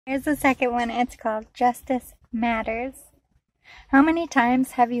Here's the second one. It's called Justice Matters. How many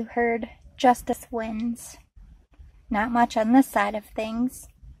times have you heard justice wins? Not much on this side of things.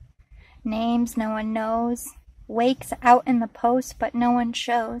 Names no one knows. Wakes out in the post but no one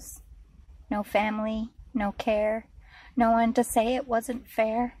shows. No family, no care. No one to say it wasn't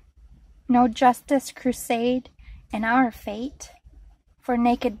fair. No justice crusade in our fate. For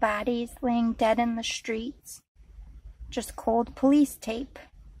naked bodies laying dead in the streets. Just cold police tape.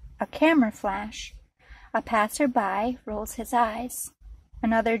 A camera flash. A passerby rolls his eyes.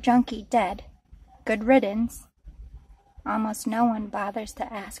 Another junkie dead. Good riddance. Almost no one bothers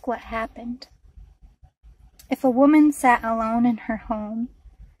to ask what happened. If a woman sat alone in her home,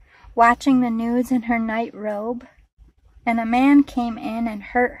 watching the news in her night robe, and a man came in and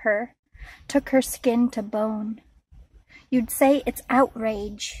hurt her, took her skin to bone, you'd say it's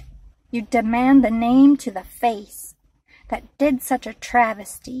outrage. You'd demand the name to the face that did such a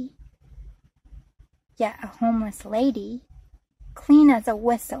travesty. Yet a homeless lady, clean as a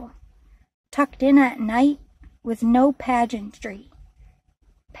whistle, tucked in at night with no pageantry,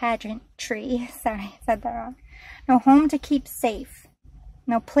 sorry, I said that wrong. No home to keep safe,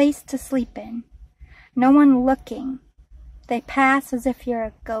 no place to sleep in, no one looking. They pass as if you're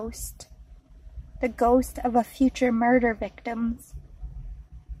a ghost, the ghost of a future murder victims,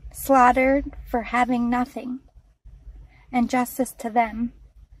 slaughtered for having nothing, and justice to them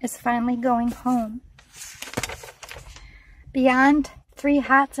is finally going home. Beyond 3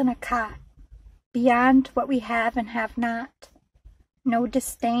 hots and a cot, beyond what we have and have not, no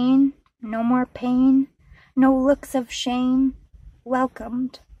disdain, no more pain, no looks of shame,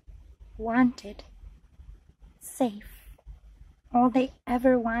 welcomed, wanted, safe, all they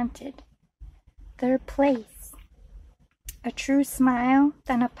ever wanted, their place, a true smile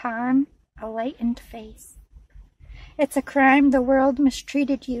then upon a lightened face. It's a crime the world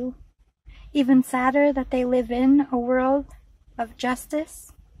mistreated you, even sadder that they live in a world of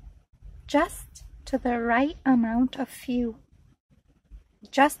justice, just to the right amount of few.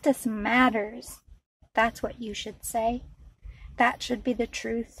 Justice matters, that's what you should say. That should be the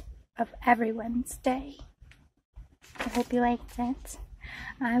truth of everyone's day. I hope you liked it.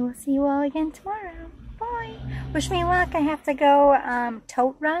 I will see you all again tomorrow. Bye. Wish me luck. I have to go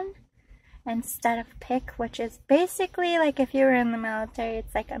tote run instead of pick, which is basically like if you were in the military,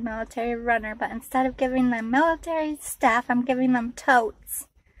 it's like a military runner, but instead of giving them military stuff, I'm giving them totes.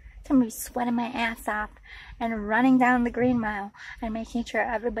 I'm going to be sweating my ass off and running down the Green Mile and making sure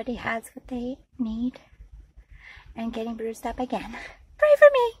everybody has what they need and getting bruised up again. Pray for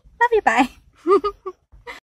me. Love you. Bye.